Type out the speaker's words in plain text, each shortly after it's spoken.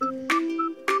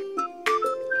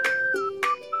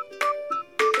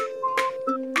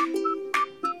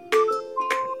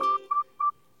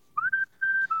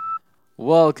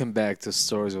welcome back to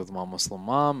Stories with Mom Muslim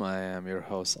Mom. I am your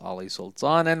host Ali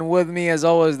Sultan, and with me, as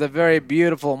always, the very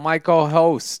beautiful my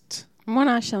co-host.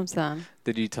 Mona Shamsan.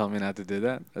 Did you tell me not to do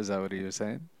that? Is that what you were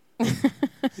saying?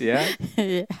 Yeah?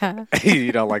 Yeah,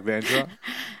 You don't like the intro?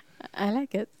 I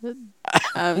like it.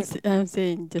 I'm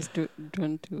saying just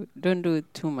don't do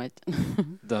it too much.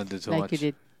 Don't do too like much. you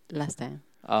did last time.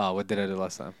 Oh, what did I do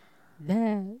last time?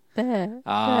 There.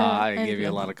 I and gave you a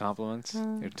then- lot of compliments.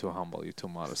 You're too humble. You're too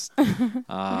modest.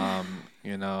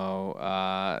 You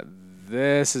know,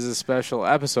 this is a special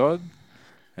episode.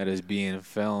 It is being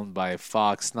filmed by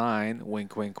Fox 9.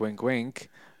 Wink, wink, wink, wink.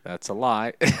 That's a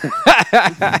lie.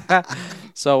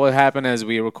 So what happened is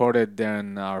we recorded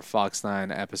then our Fox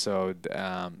 9 episode,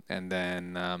 and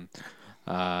then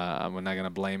we're not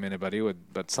gonna blame anybody,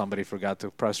 but somebody forgot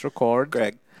to press record.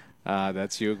 Greg.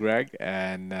 That's you, Greg.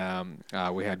 And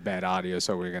we had bad audio,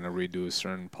 so we're going to redo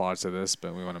certain parts of this,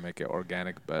 but we want to make it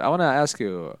organic. But I want to ask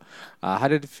you, how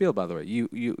did it feel, by the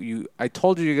way? I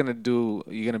told you you're going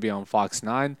to be on Fox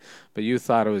 9, but you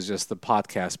thought it was just the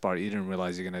podcast part. You didn't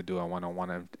realize you're going to do a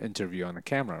one-on-one interview on the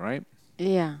camera, right?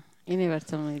 Yeah, you never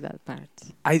told me that part.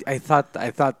 I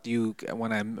thought you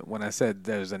when I said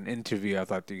there's an interview, I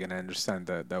thought you're going to understand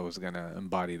that was going to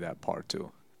embody that part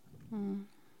too. Mm.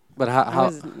 But I how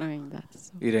wasn't knowing that.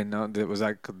 So. you didn't know? Did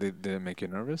it make you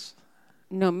nervous?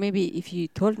 No, maybe if you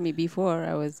told me before,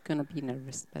 I was gonna be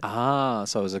nervous. But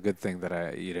So it was a good thing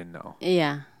that you didn't know.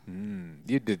 yeah.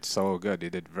 You did so good. You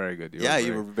did very good.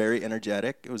 You were very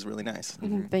energetic. It was really nice.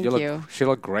 Thank you. She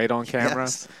looked great on camera.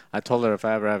 Yes. I told her if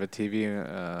I ever have a TV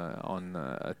on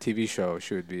a TV show,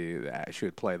 she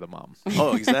would play the mom.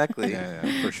 Oh, exactly.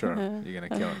 Yeah, for sure. You're gonna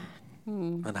kill it.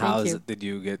 And Thank how is you. it? Did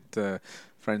you get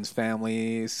friends,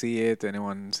 family see it?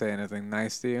 Anyone say anything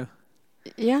nice to you?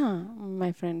 Yeah,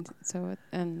 my friend saw it,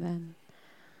 and then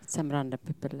some random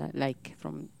people like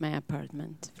from my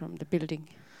apartment, from the building.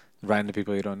 Random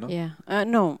people you don't know, Yeah.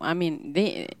 No, I mean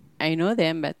I know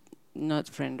them, but not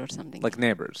friend or something. like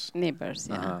neighbors. Neighbors.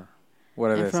 Yeah. Uh-huh. What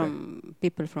do And they say? from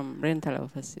people from rental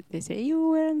office, they say you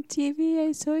were on TV.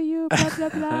 I saw you. Blah blah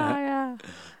blah. Yeah.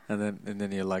 And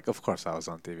then you're like, of course I was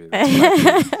on TV.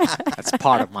 That's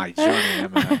part of my journey.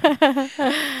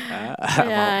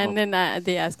 Yeah, and then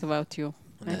they ask about you.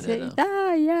 I say,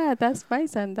 yeah, that's my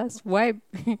son. That's why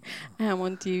I'm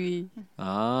on TV.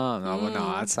 Oh no,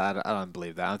 I don't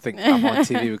believe that. I think I'm on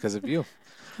TV because of you.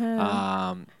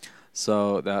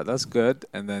 So that's good.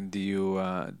 And then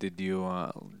did you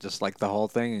just like the whole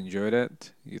thing? Enjoyed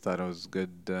it? You thought it was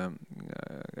good?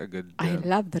 A good. I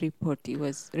love the report. It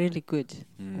was really good.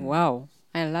 Mm. Wow,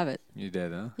 I love it. You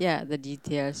did, huh? Yeah, the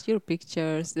details, your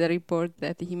pictures, the report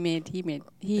that he made. He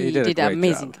did a did great an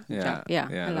amazing job. job. Yeah,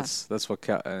 I love. That's what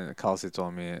Kelsey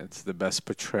told me. It's the best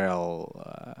portrayal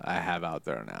I have out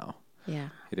there now. Yeah,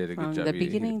 He did a from good job. the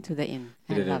beginning to the end.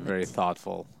 He I did it love very it.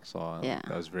 thoughtful, so Yeah.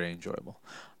 that was very enjoyable.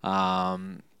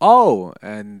 And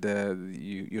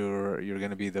you're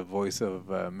gonna be the voice of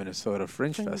Minnesota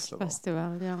Fringe Festival.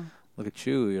 Yeah. Look at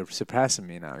you, you're surpassing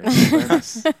me now. You're so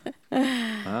famous.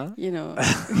 Huh? You know,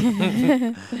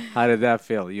 How did that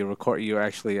feel? You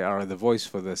actually are the voice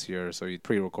for this year, so you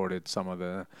pre-recorded some of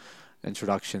the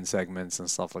introduction segments and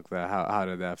stuff like that. How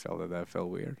did that feel? Did that feel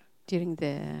weird? during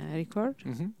the record,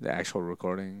 The actual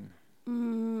recording.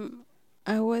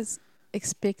 I was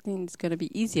expecting it's gonna be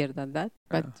easier than that,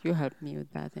 but you helped me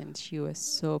with that, and she was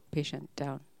so patient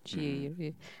down.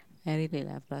 I really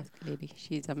love that lady.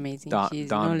 She's amazing. She's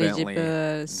Dawn Bentley.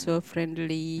 knowledgeable, so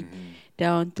friendly,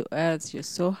 down to earth. She's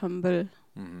so humble.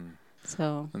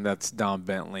 So And that's Don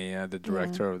Bentley, the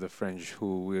director of the Fringe,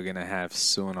 who we're gonna have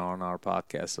soon on our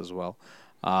podcast as well.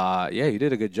 You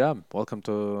did a good job. Welcome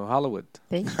to Hollywood.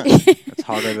 thank you. It's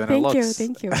harder than it looks.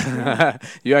 Thank you.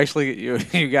 You actually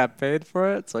you got paid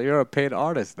for it, so you're a paid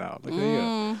artist now. Look at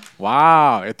you.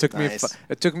 Wow! It took Nice.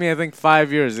 me I think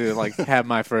 5 years to have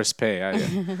my first pay.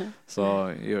 So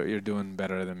you're doing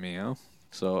better than me, huh?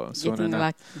 So soon Getting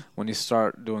enough, lucky. when you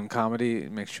start doing comedy,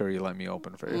 make sure you let me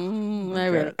open for you. I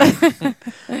will.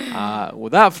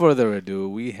 Without further ado,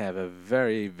 we have a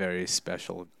very, very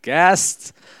special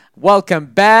guest. Welcome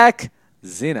back,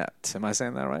 Zinat. Am I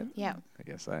saying that right? Yeah. I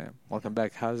guess I am. Welcome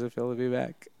back. How does it feel to be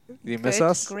back? Do you miss Good,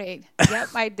 us? Great. Yep,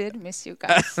 I did miss you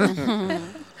guys.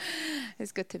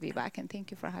 It's good to be back, and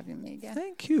thank you for having me again.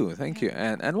 Thank you.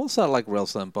 And we'll start like real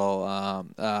simple.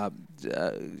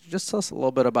 Just tell us a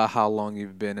little bit about how long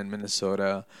you've been in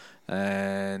Minnesota,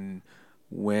 and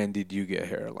when did you get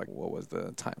here? Like, what was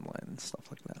the timeline and stuff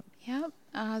like that? Yeah.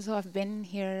 So I've been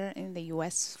here in the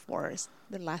U.S. for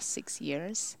the last 6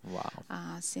 years, Wow.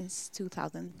 since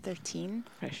 2013.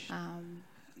 Fresh.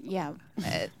 Yeah.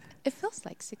 It feels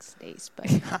like 6 days, but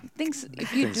things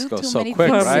if you Things do go too so many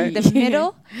quick, things right? in the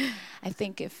middle, I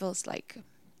think it feels like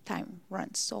time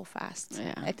runs so fast.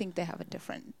 Yeah. I think they have a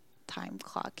different time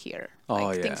clock here. Oh,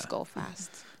 Like things yeah. go fast,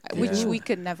 Yeah. which we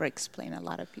could never explain. A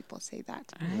lot of people say that.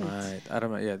 Right. I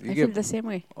don't know. Yeah. You I feel get the same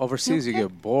way. overseas, you Okay.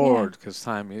 get bored because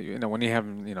time. You know, when you have,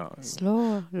 you know,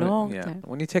 Slow, when- long yeah. time.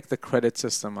 When you take the credit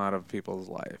system out of people's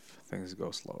life, things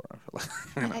go slower. I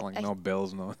feel like, I- like I- no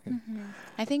bills, no.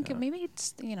 I think maybe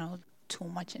it's too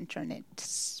much internet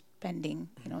spending.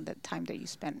 The time that you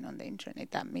spend on the internet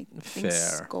that make things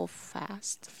Fair. go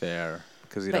fast. Fair,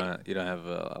 because But- you don't have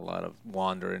a lot of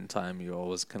wandering time. You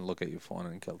always can look at your phone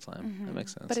and kill time. That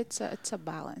makes sense. But it's a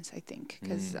balance, I think,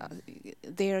 because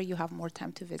there you have more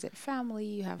time to visit family.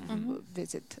 You have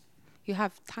you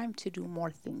have time to do more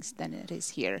things than it is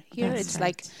here. Here That's it's right.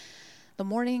 like the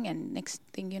morning, and next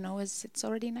thing you know is it's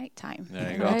already nighttime.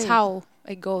 There you go. That's Right. how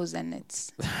it goes, and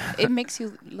it makes you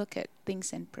look at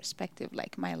things in perspective.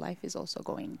 Like my life is also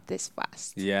going this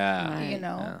fast. yeah, Right.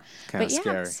 kind But of yeah,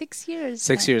 scary. 6 years.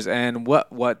 6 years. And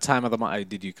what time of the month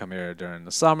did you come here? During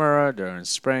the summer, during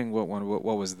spring? What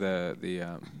was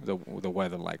the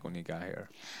weather like when you got here?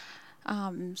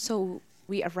 So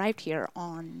we arrived here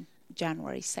on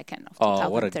January 2nd of 2013. Oh,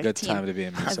 what a good time to be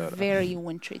in A Minnesota. very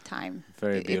wintry time.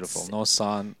 Very It's- beautiful. No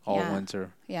sun all yeah.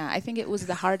 winter. Yeah, I think it was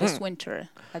the hardest winter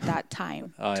at that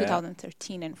time. Oh, yeah?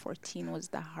 2013 and 14 was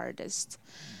the hardest.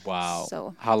 Wow.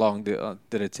 So- How long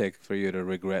did it take for you to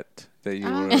regret that you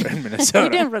Uh, were in Minnesota? We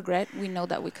didn't regret. We know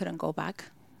that we couldn't go back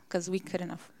because we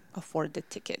couldn't afford the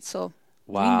ticket. So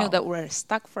we Wow. knew that we're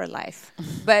stuck for life.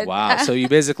 But Wow. So you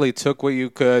basically took what you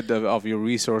could of your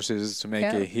resources to make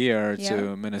Yeah. it here Yeah.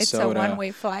 to Minnesota. It's a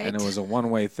one-way flight. And it was a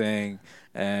one-way thing.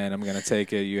 And I'm going to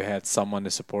take it you had someone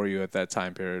to support you at that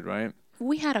time period, right?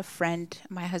 we had a friend.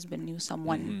 My husband knew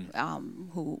someone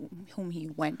Mm-hmm. whom he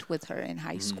went with her in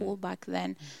high school back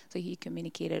then. So he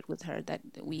communicated with her that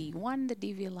we won the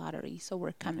DV lottery, so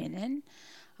we're coming in.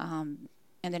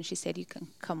 And then she said, "You can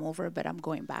come over, but I'm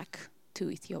going back to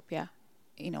Ethiopia,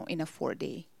 in a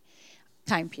 4-day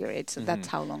time period. So that's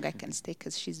how long I can stay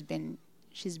because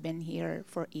she's been here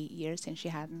for 8 years and she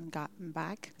hadn't gotten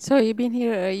back." So you've been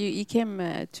here. You came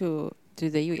to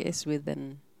the US with an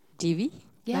DV.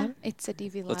 Yeah, Right? it's a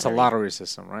DV lottery. It's a lottery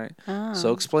system, right? Ah. So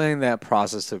explain that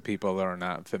process to people that are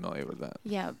not familiar with that.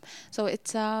 Yeah, so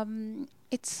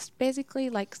it's basically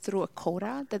like through a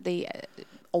quota that they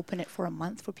open it for a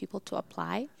month for people to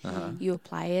apply. You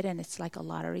apply it, and it's like a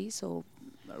lottery. So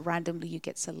randomly you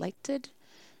get selected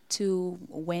to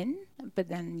win, but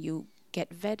then you get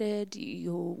vetted.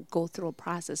 You go through a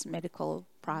process, medical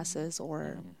process,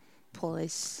 or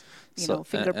police, So,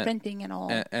 fingerprinting and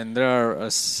all. And there are a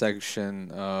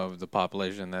section of the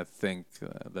population that think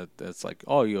that it's like,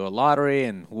 oh, you're a lottery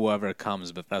and whoever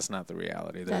comes, but that's not the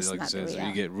reality. That's Like not you the said, so you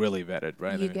reality. get really vetted,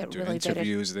 right? You They get do really vetted.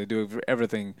 interviews. They do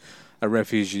everything a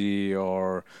refugee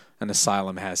or an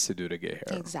asylum has to do to get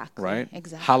here. Exactly, Right?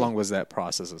 exactly. How long was that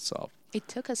process itself? It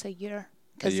took us a year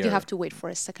because you year. have to wait for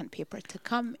a second paper to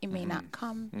come. It may not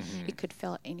come. It could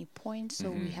fail at any point. So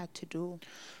we had to do,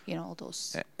 all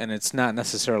those. And it's not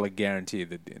necessarily guaranteed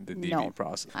the DV No.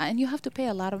 process. And you have to pay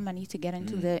a lot of money to get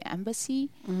into the embassy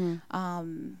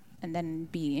and then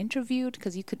be interviewed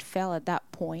because you could fail at that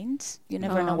point. You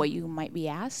never know what you might be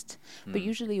asked. But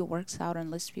usually it works out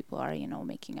unless people are,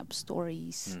 making up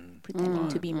stories, pretending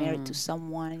to be married to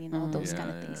someone, those kind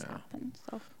of Yeah, things yeah. happen.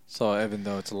 So So even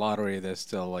though it's a lottery, there's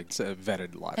still like a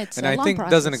vetted lottery. It's And a I long think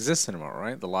doesn't process. exist anymore,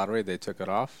 right? The lottery, they took it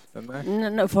off, didn't they?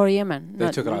 No, for Yemen. They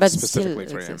not- took it off but specifically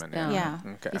still for exists, Yemen,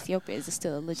 yeah, Okay. Ethiopia is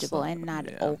still eligible, So, and not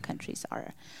yeah. all countries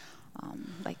are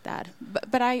like that.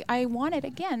 But I wanted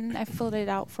again. I filled it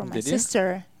out for my Did you?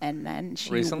 sister, and she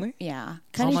Recently? Yeah,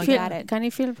 Can Oh you my feel? got it. Can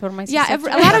you feel for my Yeah, sister?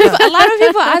 a lot of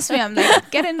people ask me. I'm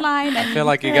like, get in line. And I feel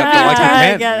like you got the lucky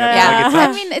pen. You got the yeah, lucky I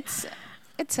touch. mean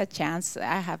it's a chance.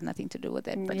 I have nothing to do with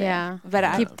it. But yeah, but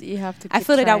I you have to. I keep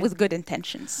filled it out trying. with good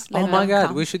intentions. Oh Let my them God,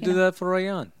 come, we should you do know. that for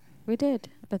Rayan. We did,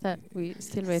 but we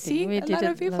still waiting. See, we a did lot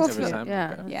it of people last Every week. time?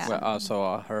 Yeah. Okay. Yeah. Well, so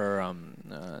her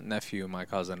nephew, my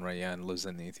cousin Rayan, lives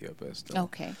in Ethiopia still.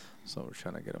 Okay. So we're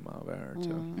trying to get him out there too.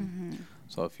 Mm-hmm.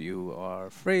 So if you are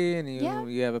free and Yeah.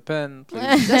 you have a pen,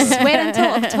 please. Just wait until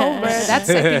October. That's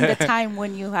I think the time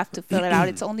when you have to fill it out.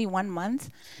 It's only 1 month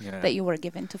Yeah. that you were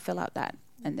given to fill out that,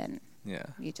 and then Yeah.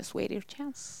 you just wait your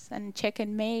chance and check in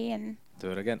May and Do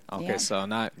it again. Okay, Yeah. so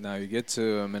now you get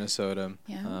to Minnesota.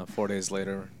 Yeah. 4 days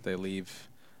later, they leave,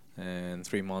 and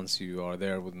 3 months you are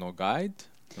there with no guide,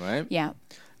 right? yeah.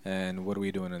 And what are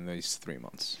we doing in these 3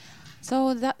 months? So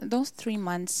those 3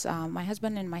 months, my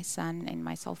husband and my son and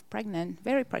myself pregnant,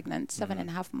 very pregnant,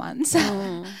 7.5 months.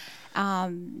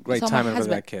 Great so my timing for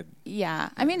husband- that kid. Yeah,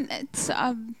 I mean it's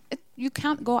you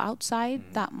can't go outside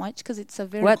that much because it's a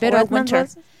very What cold month winter.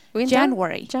 was it? Winter?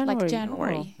 January, January. like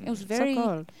January. Oh. It was So very,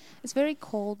 cold. it's very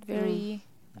cold, very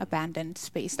abandoned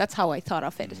space. That's how I thought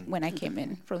of it when I came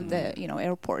in from the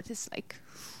airport. It's like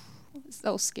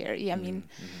so scary. I mean,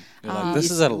 You're like,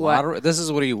 this is a lottery. This is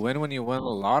what you win when you win the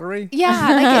lottery. yeah,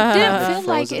 like it didn't The feel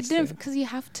like frozen it didn't state. because you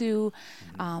have to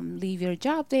leave your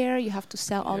job there. You have to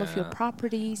sell all of your Yeah.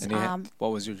 properties. And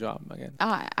what was your job again?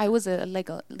 I was a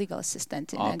legal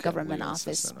assistant in a Okay, government legal office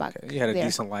assistant, back okay. You had a there.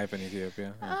 decent life in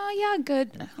Ethiopia. Yeah, good.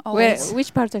 Where? Always.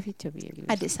 Which part of Ethiopia? you live?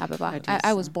 Addis Ababa. Addis,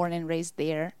 I was born and raised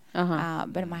there. Uh-huh.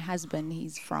 But my husband,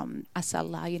 he's from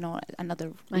Asala, another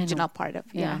I know. regional part of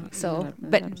Yeah. So,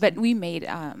 Yeah, but we made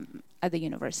at the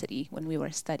university when we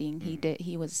were studying.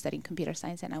 He was studying computer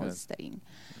science and I was Good. studying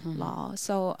law.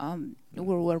 So we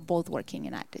were both working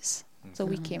in Addis. So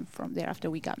we came from there after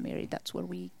we got married. That's where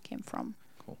we came from.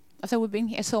 Cool. So we've been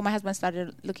here. So my husband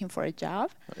started looking for a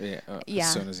job. Yeah.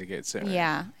 As soon as he gets there.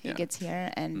 Yeah, he Yeah. gets here,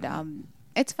 and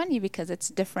it's funny because it's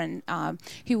different.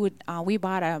 He would we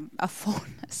bought a phone,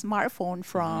 a smartphone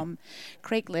from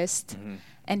Craigslist,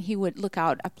 and he would look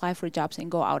out, apply for jobs, and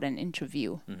go out and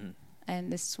interview.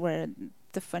 And this is where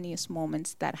the funniest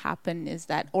moments that happen is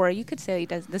that, or you could say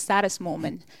the saddest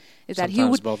moment is that he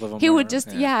Sometimes would both of them he are, would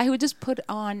just yeah. he would just put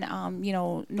on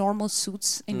normal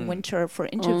suits in winter for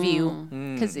interview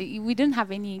because we didn't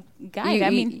have any guide. I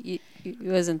mean. He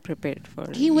wasn't prepared for.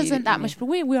 He wasn't that much, but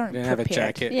we weren't Didn't have a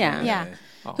prepared. jacket. Yeah. Yeah.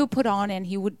 Oh. Who put on, and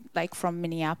he would from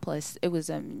Minneapolis. It was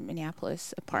a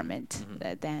Minneapolis apartment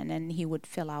then, and he would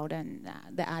fill out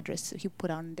the address. He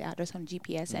put on the address on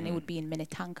GPS, and it would be in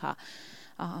Minnetonka.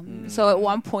 So at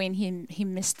one point, he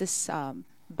missed this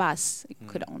bus. It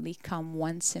could only come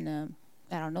once in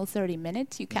 30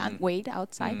 minutes. You can't wait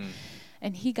outside.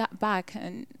 And he got back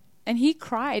and he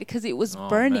cried because it was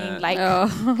burning, man. like Oh.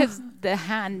 because the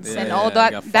hands and Yeah, all yeah,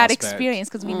 got that frostbite. experience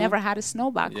because we never had a snow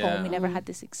back home. We Yeah. never had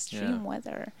this extreme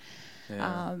weather.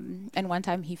 Yeah. And one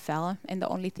time he fell, and the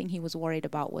only thing he was worried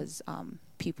about was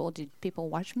people. Did people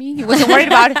watch me? He wasn't worried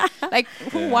about like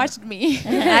who Yeah. watched me.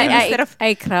 Instead of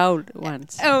I crowd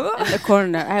once oh, in the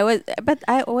corner. I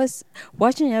was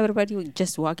watching everybody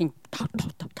just walking. Top,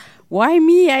 top, top. Why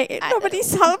me?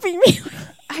 Nobody's helping me.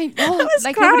 I know, was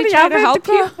like nobody crowding tried to over help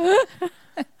to you.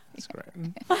 That's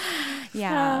great.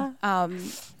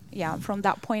 Yeah. From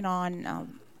that point on,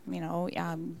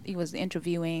 he was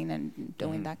interviewing and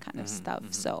doing that kind of stuff.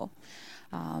 So,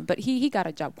 but he got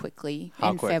a job quickly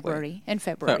How in quickly? February. In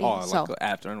February. Oh, so, like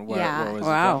after and where, Yeah. where was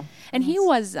Wow. it? and he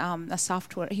was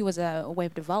he was a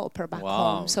web developer back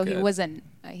Wow, home. So he good. wasn't.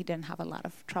 He didn't have a lot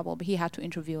of trouble, but he had to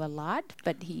interview a lot.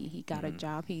 But he got a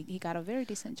job. He got a very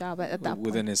decent job at that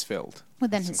Within point. his field.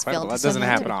 Within It's his incredible. field. That So doesn't he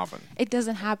had happen to- often. It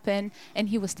doesn't happen. And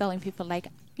he was telling people like,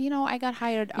 I got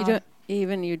hired.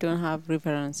 You don't have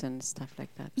reference and stuff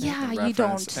like that. right? Yeah, The you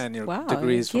reference don't. And your Wow,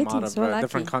 degrees you're from out getting of so a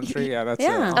different lucky. country. Yeah, that's Yeah.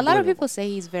 A lot of unbelievable. people say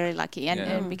he's very lucky, and,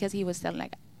 Yeah. and because he was telling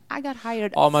like, I got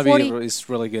hired. Oh, maybe 40 he's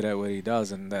really good at what he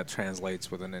does, and that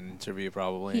translates within an interview,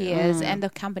 probably. He yeah. is, and the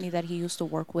company that he used to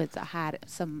work with had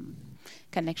some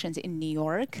connections in New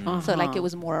York, so like it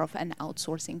was more of an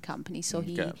outsourcing company. So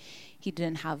Okay. he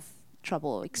didn't have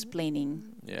trouble explaining,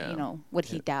 Yeah. what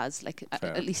he does, like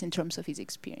Fair. at least in terms of his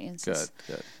experiences.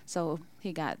 Good, good. So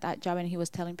he got that job, and he was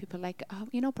telling people like,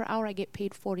 per hour I get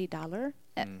paid $40,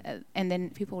 and then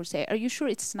people would say, "Are you sure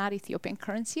it's not Ethiopian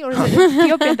currency or is it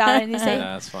Ethiopian dollar?" And he say,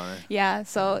 Yeah, that's funny. "Yeah."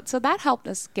 So that helped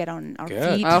us get on our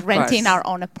Good. feet, Of renting course. our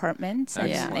own apartments,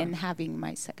 Excellent. and having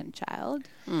my second child.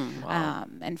 Wow.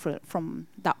 And from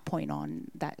that point on,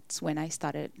 that's when I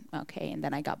started. Okay, and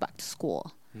then I got back to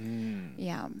school.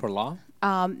 Yeah. For law?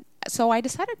 So I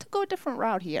decided to go a different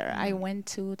route here. I went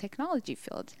to technology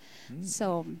field.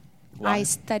 So Why? I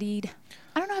studied.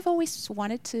 I don't know. I've always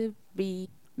wanted to be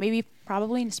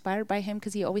probably inspired by him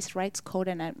because he always writes code,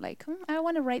 and I'm like, I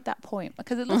want to write that poem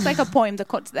because it looks like a poem. The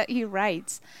codes that he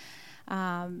writes,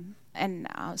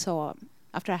 so.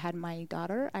 After I had my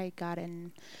daughter, I got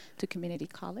into community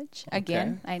college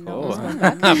again. I know, I was Cool.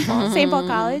 going back. St. Paul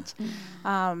College.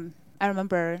 I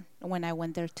remember when I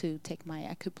went there to take my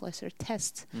acupuncture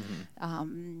test.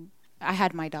 I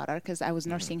had my daughter because I was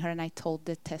nursing her, and I told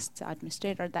the test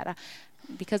administrator that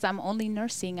because I'm only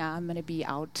nursing, I'm going to be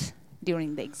out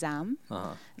during the exam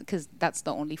because that's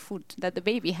the only food that the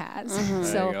baby has. There you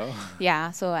So go. yeah,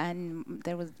 so and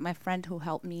there was my friend who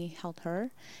helped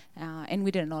her, and we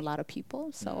didn't know a lot of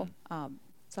people, so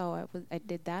I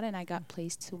did that, and I got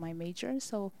placed to my major.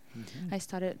 So I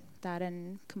started that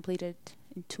and completed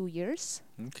in 2 years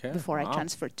Okay. before I Wow.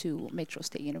 transferred to Metro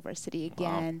State University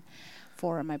again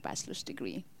for my bachelor's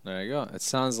degree. There you go. It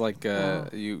sounds like Wow.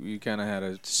 you kind of had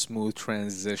a smooth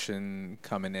transition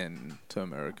coming in to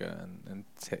America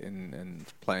and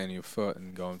planting your foot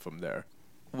and going from there.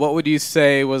 What would you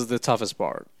say was the toughest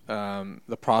part?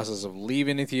 The process of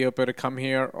leaving Ethiopia to come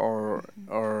here,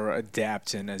 or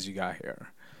adapting as you got here,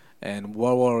 and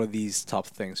what were these tough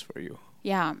things for you?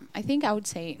 Yeah, I think I would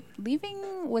say leaving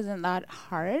wasn't that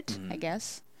hard, I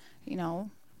guess.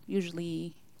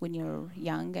 Usually when you're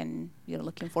young and you're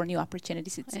looking for new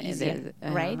opportunities, it's easier,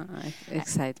 right?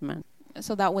 Excitement.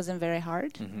 So that wasn't very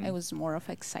hard. Mhm. It was more of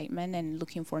excitement and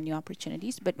looking for new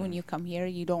opportunities. But when you come here,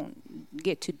 you don't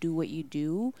get to do what you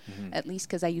do, at least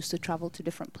because I used to travel to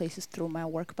different places through my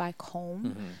work back home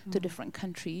to different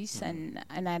countries, and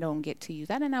I don't get to use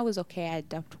that. And I was okay. I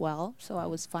adapt well, so I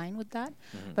was fine with that.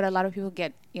 But a lot of people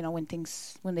get,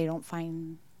 when they don't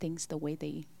find things the way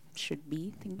they should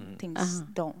be, things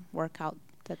don't work out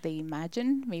that they imagine.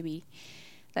 Maybe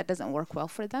that doesn't work well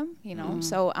for them,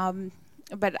 So,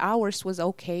 but ours was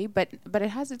okay, but it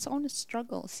has its own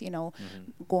struggles,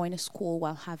 Going to school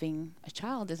while having a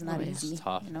child is not Oh, yeah. easy. It's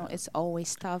tough, It's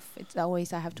always tough. It's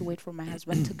always I have to wait for my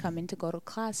husband to come in to go to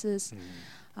classes,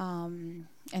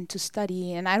 and to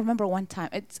study. And I remember one time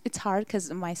it's hard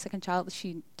because my second child, she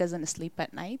doesn't sleep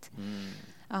at night,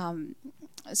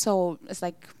 so it's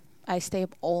like I stay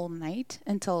up all night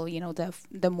until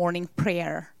the morning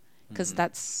prayer. Because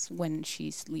that's when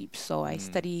she sleeps. So I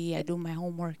study, I do my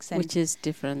homeworks. And Which is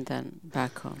different than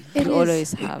back home. It You is.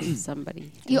 always have somebody.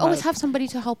 to you always help. have somebody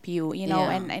to help you, Yeah.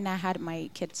 and I had my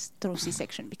kids through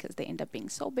C-section because they end up being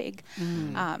so big,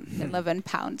 Mm. 11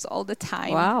 pounds all the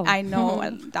time. Wow. I know,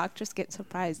 and doctors get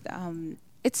surprised.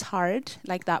 It's hard,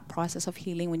 like that process of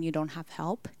healing when you don't have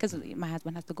help, because my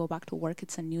husband has to go back to work.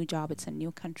 It's a new job, it's a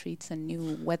new country, it's a new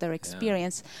weather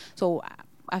experience. So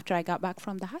after I got back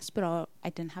from the hospital, I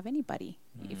didn't have anybody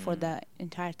for the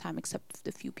entire time except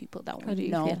the few people that How would do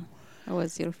you know. feel? How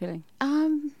was your feeling?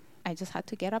 I just had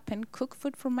to get up and cook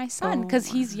food for my son because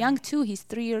he's young too. He's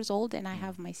 3 years old, and I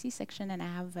have my C-section, and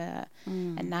I have a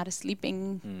not a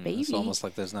sleeping baby It's almost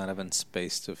like there's not even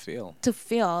space to feel. to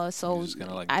feel. So You're just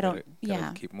gonna I don't.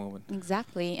 gotta keep moving.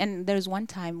 Exactly. And there's one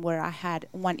time where I had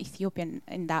one Ethiopian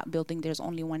in that building. There's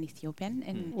only one Ethiopian,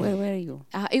 and Where were you?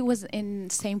 it was in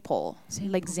St. Paul,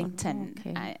 St. like Paul, Zington.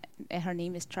 okay. Her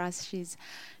name is Trust.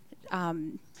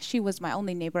 She was my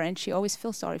only neighbor, and she always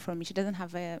feels sorry for me. She doesn't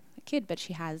have a kid, but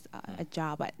she has a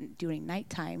job during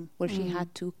nighttime where she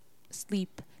had to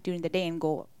sleep during the day and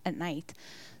go at night.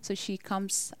 So she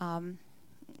comes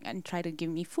and try to give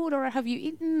me food, or have you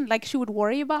eaten? Like, she would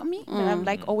worry about me, but I'm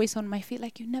like always on my feet,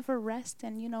 like, you never rest,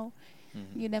 and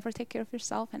you never take care of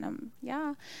yourself. And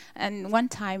and one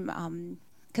time,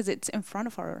 because it's in front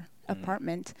of our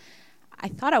apartment, I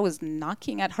thought I was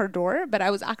knocking at her door, but I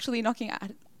was actually knocking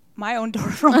at my own door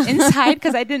from inside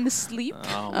because I didn't sleep.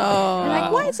 Oh, I'm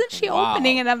like, why isn't she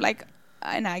opening? And I'm like,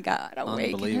 and I got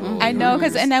awake. Unbelievable. I know,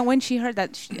 because and then when she heard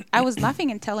that, I was laughing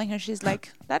and telling her, she's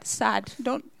like, "That's sad.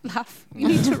 Don't laugh. You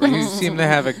need to You rest." seem to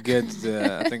have a good.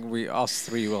 I think us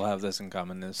three will have this in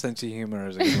common. The sense of humor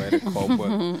is a good way to cope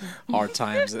with hard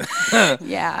times.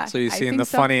 Yeah. So you're I seeing think the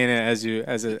so. funny in it as it's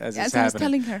As I was happening.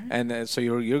 telling her. And so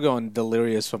you're going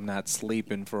delirious from not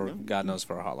sleeping for God knows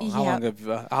for how long.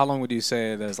 How long would you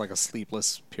say there's like a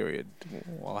sleepless period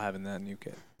while having that new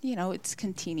kid? It's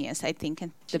continuous, I think,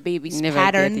 and the baby's Never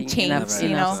pattern getting changes,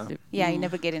 enough sleep. Yeah, you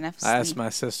never get enough sleep. I asked my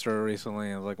sister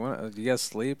recently. I was like, "Do you guys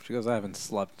sleep?" She goes, "I haven't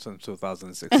slept since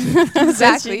 2016."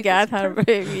 Exactly. She got her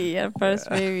baby, her first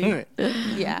baby.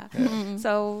 Yeah.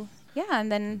 So, yeah,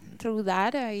 and then through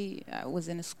that, I was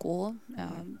in a school.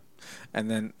 And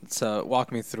then, so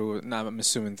walk me through. Now, I'm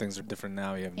assuming things are different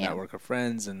now. You have a Yeah. network of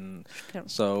friends, and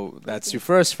Correct. so that's your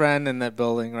first friend in that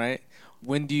building, right?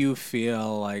 When do you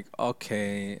feel like,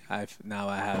 okay, I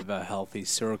have a healthy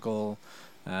circle,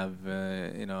 I have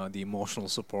the emotional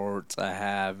support, I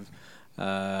have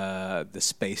the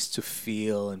space to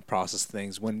feel and process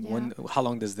things. How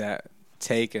long does that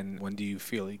take, and when do you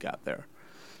feel you got there?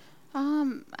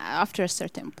 After a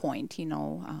certain point,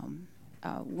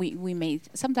 we made,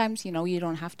 sometimes, you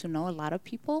don't have to know a lot of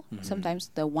people. Sometimes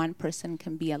the one person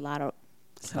can be a lot of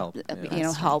Help.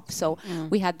 help. So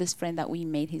we had this friend that we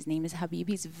made. His name is Habib.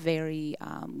 He's very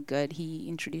good. He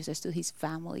introduced us to his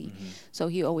family. So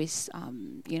he always,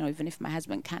 even if my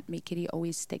husband can't make it, he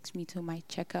always takes me to my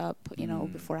checkup,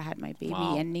 before I had my baby.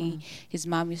 Wow. And his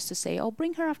mom used to say, "Oh,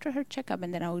 bring her after her checkup."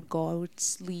 And then I would go, I would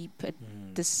sleep at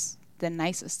the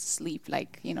nicest sleep,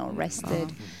 like,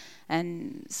 rested.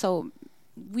 And so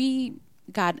we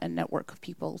got a network of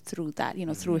people through that,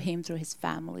 through him, through his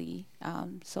family.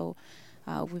 So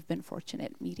we've been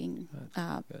fortunate meeting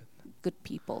Good. good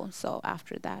people. So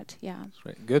after that, yeah. That's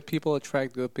right. Good people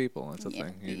attract good people. That's the Yeah,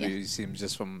 thing. yeah. You seem,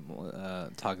 just from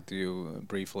talking to you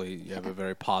briefly, you have a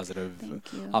very positive,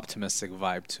 Thank you. optimistic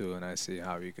vibe too, and I see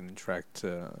how you can attract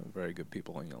very good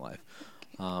people in your life.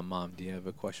 Mom, do you have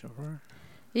a question for her?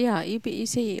 Yeah, you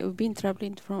say you've been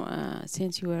traveling from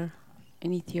since you were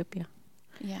in Ethiopia.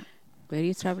 Yeah. Were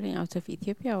you traveling out of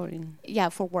Ethiopia or in? Yeah,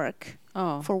 for work.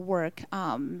 Oh, For work,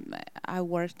 I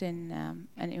worked in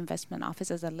an investment office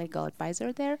as a legal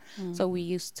advisor there. So we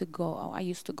used to go. I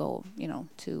used to go,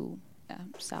 to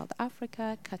South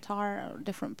Africa, Qatar,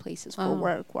 different places for Oh.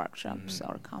 work, workshops,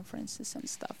 or conferences and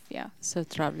stuff. Yeah, so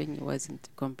traveling wasn't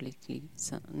completely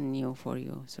new for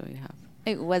you. So you have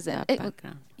it wasn't. that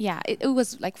background. It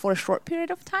was like for a short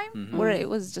period of time Mhm. where it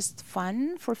was just fun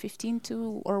for 15 to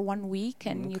or 1 week,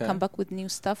 and you Okay. come back with new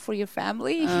stuff for your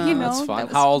family. That's fun. that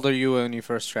was How old are you when you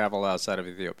first traveled outside of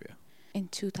Ethiopia? in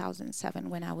 2007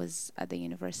 when I was at the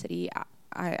university.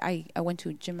 I went to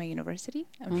Jimma University.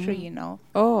 I'm sure you know.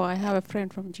 Oh, I have a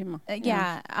friend from Jimma.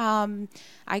 Yeah.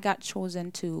 I got chosen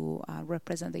to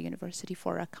represent the university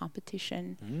for a competition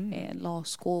in law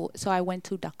school. So I went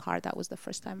to Dakar. That was the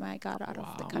first time I got out of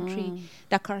the Wow. country.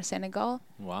 Dakar, Senegal.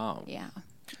 Wow. Yeah.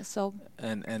 So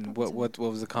And what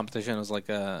was the competition? It was like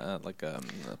a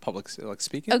public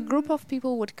speaking. a group of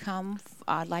people would come,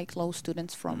 like law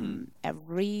students from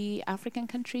every African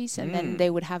countries, and then they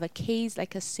would have a case,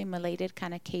 like a simulated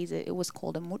kind of case. It was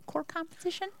called a moot court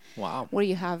competition, Wow. where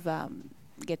you have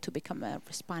get to become a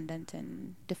respondent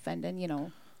and defendant,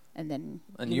 and then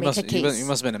And you you make must a case. you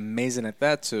must have been amazing at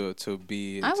that to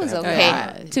be. I to was have okay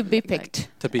that- to be like- picked.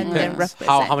 To be and picked. then represent.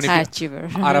 How many High people, achiever.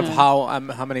 out of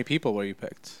how many people were you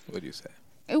picked? Would you say?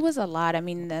 It was a lot. I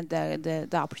mean,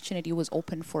 the opportunity was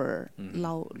open for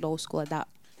law school at that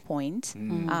point,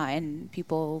 and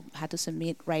people had to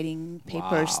submit writing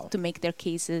papers Wow. to make their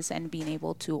cases and being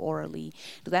able to orally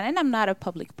do that. And I'm not a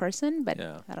public person, but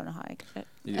Yeah. I don't know how I could.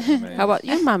 How about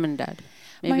your mom and dad?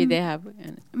 Maybe My- they have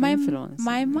an My influence.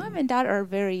 my mom and dad are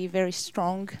very very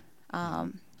strong,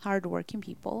 hardworking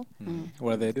people.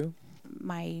 What do they do?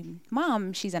 My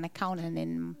mom, she's an accountant,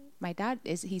 and my dad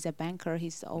he's a banker.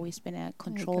 He's always been a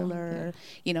controller,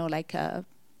 like a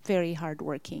very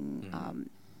hardworking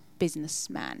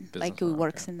businessman. Like he Businessman,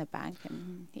 works okay. in the bank,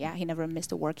 and he never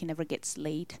missed a work. He never gets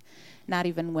late, not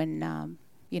even when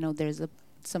there's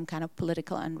some kind of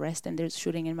political unrest and there's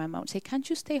shooting in my mouth. Say, can't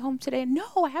you stay home today? No,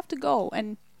 I have to go,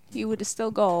 and he would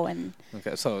still go. And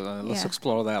Okay, so let's Yeah.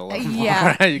 explore that a little more.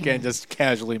 Yeah. You can't just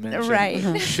casually mention Right.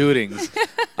 shootings.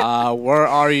 Where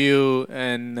are you?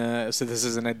 And so this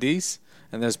is in Addis,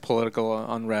 and there's political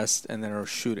unrest, and there are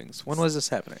shootings. When was this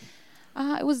happening?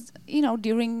 it was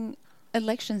during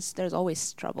elections. There's always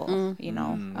trouble.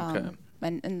 okay.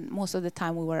 And most of the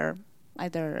time we were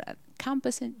either at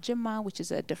campus in Jimma, which is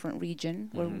a different region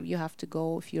where you have to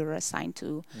go if you're assigned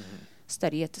to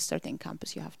study at a certain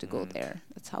campus. You have to go there.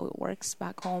 That's how it works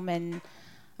back home. And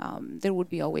there would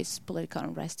be always political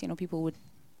unrest. People would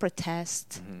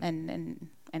protest,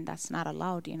 and that's not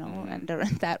allowed. Under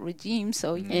that regime.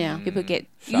 So Yeah. people Shot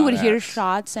you would hear at.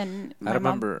 shots. And I my mom-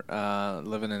 remember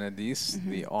living in Addis,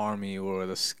 the army were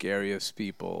the scariest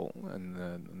people,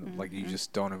 and like you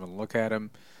just don't even look at them.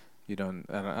 You don't.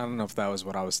 I don't know if that was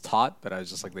what I was taught, but I was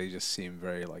just like they just seem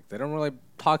very like they don't really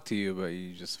talk to you, but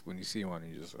you just when you see one,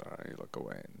 you just you look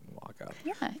away and walk out.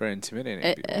 Yeah. Very intimidating.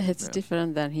 people. It's Yeah. different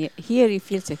than here. Here you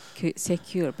feel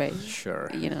secure by Sure.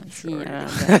 seeing Sure. around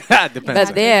there. Depends. But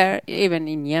on- there, even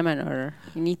in Yemen or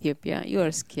in Ethiopia, you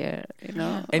are scared.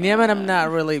 In Yemen, I'm not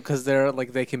really because they're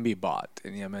like they can be bought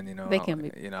in Yemen. They can be,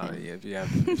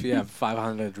 if you have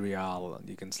 500 rial,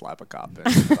 you can slap a cop and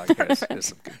be like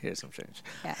here's some change.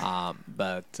 Yeah.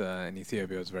 But in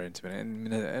Ethiopia, it's very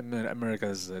intimidating. And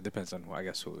America's depends on I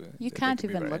guess who You they can't can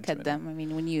be even very look at intimidating. them. I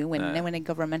mean, when a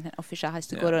government official has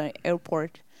to go Yeah. to an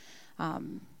airport,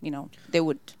 they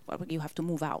would you have to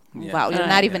move out. Yeah. Out. You're Right.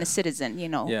 not even Yeah. a citizen.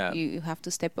 Yeah. You have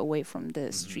to step away from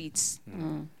the streets.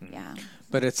 Yeah.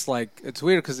 But it's like it's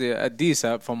weird because Addis,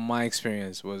 from my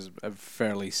experience, was a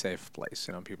fairly safe place.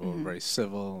 People were very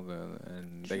civil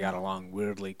and they got along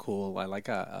weirdly cool.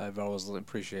 I've always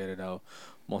appreciated how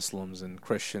Muslims and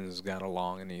Christians got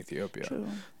along in Ethiopia. True.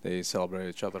 They celebrate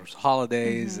each other's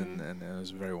holidays and it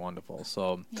was very wonderful. So,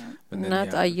 Yeah. and then Not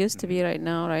you have- I used to be right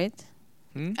now, right?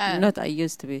 Not I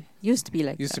used to be. Used to be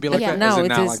like Used that. to be like But that? now Is it it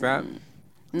now is like that?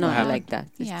 not What happened? like that.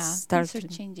 It's Yeah. Things started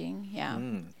are changing. Yeah.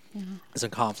 It's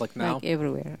in conflict now. like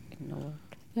everywhere in the world.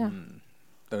 Yeah.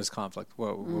 There's conflict.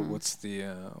 What's the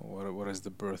what is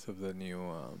the birth of the new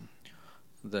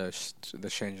the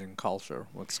changing culture?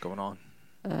 What's going on?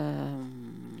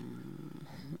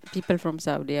 People from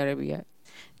Saudi Arabia,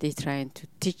 they trying to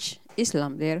teach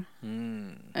Islam there,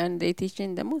 and they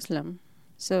teaching the Muslim,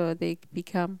 so they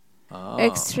become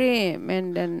extreme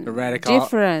and then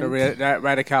different.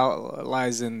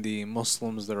 Radicalizing the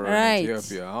Muslims that are Right. in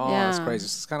Ethiopia. Oh, that's Yeah. crazy.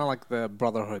 It's kind of like the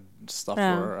brotherhood stuff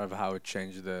of how it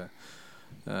changed the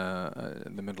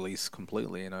Middle East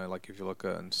completely. You know, like if you look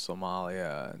in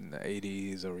Somalia in the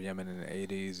 80s or Yemen in the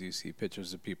 80s, you see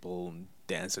pictures of people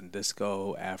dancing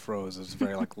disco, afros. It's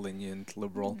very like lenient,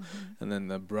 liberal. And then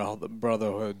the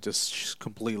brotherhood just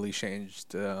completely changed.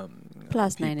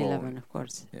 Plus people. 9/11, of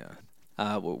course. Yeah.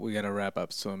 We got to wrap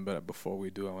up soon, but before we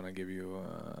do, I want to give you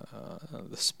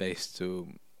the space to,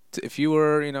 if you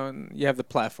were, you know, you have the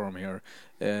platform here,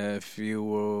 if you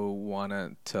want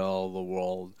to tell the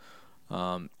world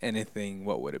anything,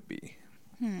 what would it be?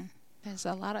 There's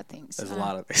a lot of things. There's a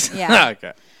lot of things. Yeah.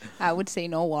 Okay. I would say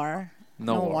no war.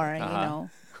 No war. You know,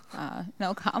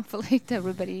 no conflict.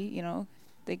 Everybody, you know,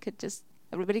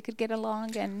 everybody could get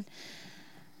along and,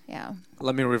 yeah.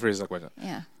 Let me rephrase that question.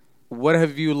 Yeah. What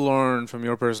have you learned from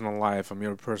your personal life, from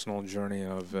your personal journey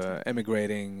of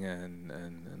immigrating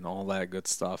and all that good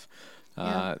stuff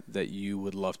that you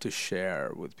would love to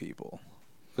share with people?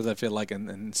 Because I feel like,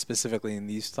 and specifically in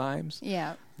these times,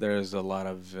 Yeah. there's a lot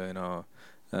of, you know,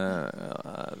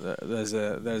 there's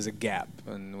a gap,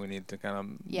 and we need to kind of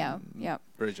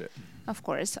bridge it. Of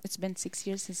course, it's been 6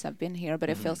 years since I've been here, but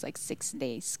it feels like 6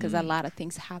 days because a lot of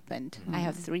things happened. I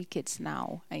have 3 kids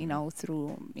now, you know,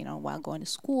 while going to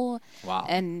school. Wow.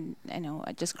 And, you know,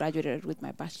 I just graduated with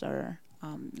my bachelor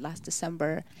last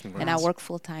December. Congrats. And I work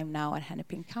full time now at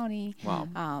Hennepin County. Wow.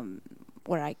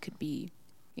 Where I could be,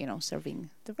 you know, serving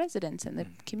the residents and the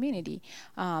community.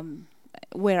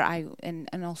 Where and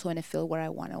also in a field where I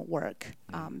want to work.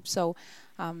 So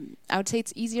I would say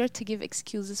it's easier to give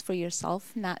excuses for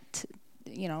yourself, not,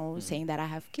 you know, saying that I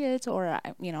have kids or,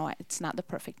 you know, it's not the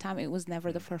perfect time. It was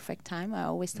never the perfect time. I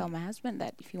always tell my husband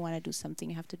that if you want to do something,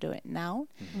 you have to do it now.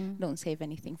 Don't save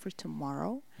anything for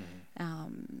tomorrow.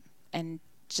 And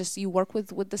just you work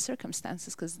with the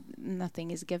circumstances because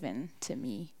nothing is given to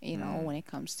me, you know, when it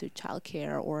comes to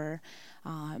childcare or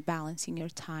balancing your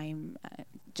time. I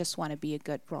just want to be a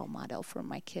good role model for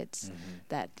my kids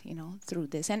that, you know, through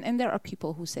this. And there are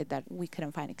people who said that we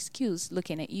couldn't find excuse.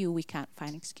 Looking at you, we can't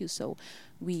find excuse. So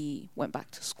we went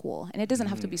back to school. And it doesn't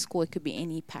have to be school. It could be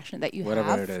any passion that you have.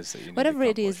 Whatever it is that you need Whatever to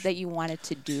it is accomplish. that you wanted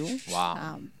to do.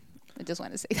 Wow. I just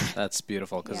want to say that. That's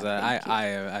beautiful because Yeah,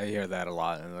 I hear that a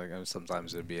lot, and like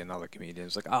sometimes there'd be another comedian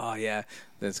who's like, oh yeah,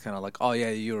 that's kind of like, oh yeah,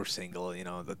 you're single, you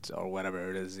know, that or whatever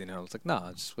it is, you know. It's like, no,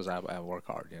 it's just because I work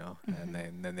hard, you know, and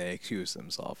then they excuse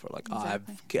themselves for like, oh,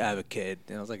 Exactly. I have a kid,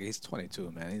 and I was like, he's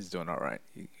 22, man, he's doing all right.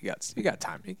 You got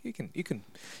time. You can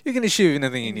achieve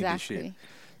anything you need to achieve.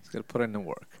 Just gotta put in the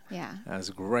work. Yeah. That's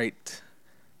a great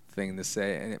thing to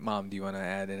say. And Mom, do you want to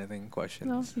add anything? Questions?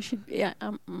 No, you should. Yeah,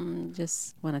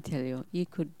 just want to tell you, you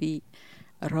could be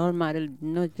a role model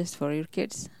not just for your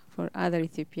kids, for other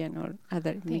Ethiopian or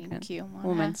other immigrant Thank you, Mona.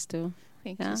 women too.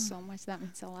 Thank Yeah. you so much. That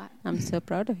means a lot. I'm so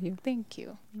proud of you. Thank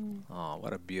you. Oh,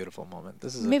 what a beautiful moment.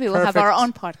 This is Maybe a we'll have our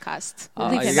perfect- own podcast.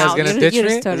 Are Leave you it guys out. gonna Your- ditch your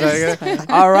me? story Is that is good?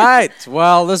 fine. All right.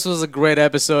 Well, this was a great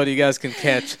episode. You guys can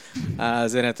catch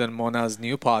Zenat and Mona's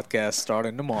new podcast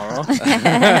starting tomorrow.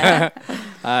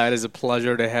 It is a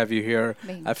pleasure to have you here.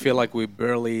 Thank I feel you. like we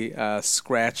barely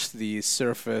scratched the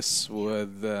surface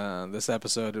with this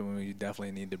episode, and we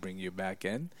definitely need to bring you back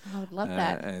in I would love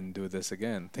that. and do this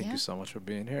again. Thank Yeah. you so much for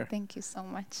being here. Thank you so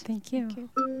much. Thank you. Thank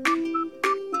you.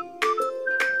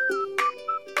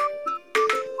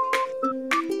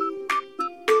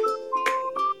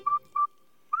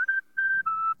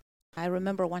 I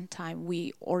remember one time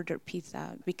we ordered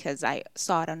pizza because I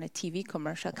saw it on a TV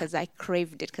commercial because I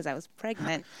craved it because I was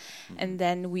pregnant. And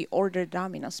then we ordered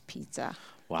Domino's pizza.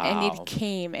 Wow. And it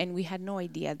came, and we had no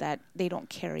idea that they don't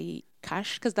carry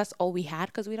cash because that's all we had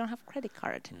because we don't have credit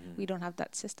card. We don't have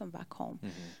that system back home.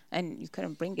 And you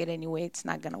couldn't bring it anyway. It's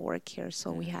not going to work here.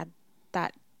 So we had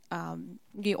that.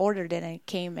 We ordered it, and it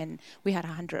came, and we had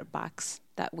 $100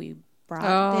 that we brought.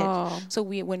 Oh. So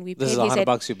when we This paid, is he said,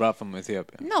 $100 you brought from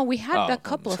Ethiopia. no, we had Oh, a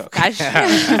couple okay. of cash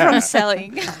from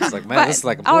selling. It's like, man, But this is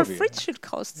like a our movie. fridge should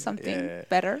cost something Yeah.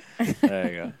 better. There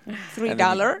you go.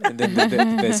 $3. And then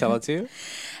did they sell it to you?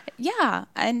 Yeah,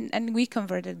 and we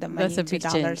converted the money That's a into big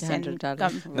change, dollars. And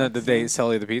 $100. No, did they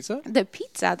sell you the pizza? the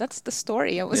pizza, that's the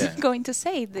story I was Yeah. going to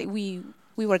say. That we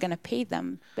were going to pay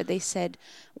them, but they said,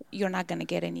 you're not going to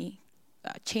get any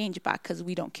change back because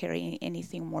we don't carry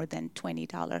anything more than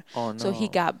 $20. Oh, So he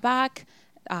no. got back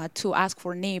to ask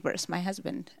for neighbors, my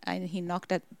husband, and he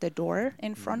knocked at the door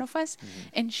in front of us,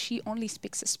 and she only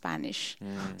speaks Spanish.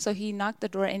 So he knocked the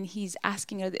door, and he's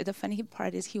asking her. The funny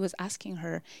part is he was asking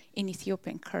her in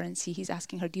Ethiopian currency. He's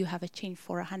asking her, "Do you have a change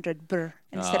for 100 birr?"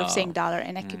 Instead of saying dollar,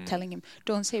 and I keep telling him,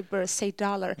 "Don't say birr, say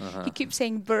dollar." He keeps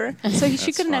saying birr, so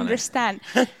she couldn't funny. understand.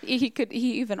 He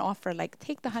even offered like,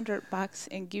 "Take the $100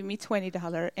 and give me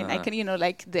 $20, and I can,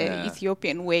 like the Yeah.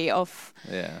 Ethiopian way of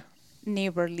Yeah.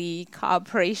 neighborly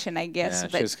cooperation, I guess." Yeah,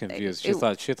 but she was confused.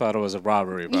 She thought it was a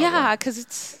robbery. Probably. yeah, because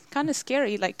it's kind of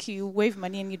scary. Like you wave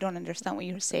money and you don't understand what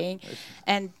you're saying.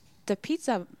 And the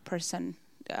pizza person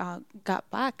got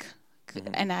back,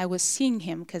 and I was seeing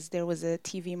him because there was a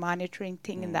TV monitoring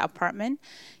thing in the apartment.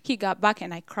 He got back,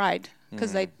 and I cried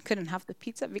because I couldn't have the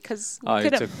pizza because Oh, we you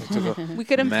couldn't, took we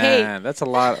couldn't pay. Man, that's a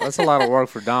lot. That's a lot of work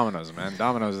for Domino's, man.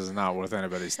 Domino's is not worth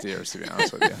anybody's tears, to be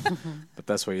honest with you. But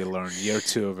that's what you learn year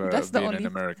 2 of That's the being in only-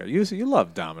 America. You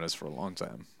love Domino's for a long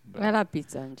time. But I love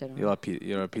pizza in general.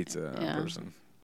 you're a pizza Yeah. person.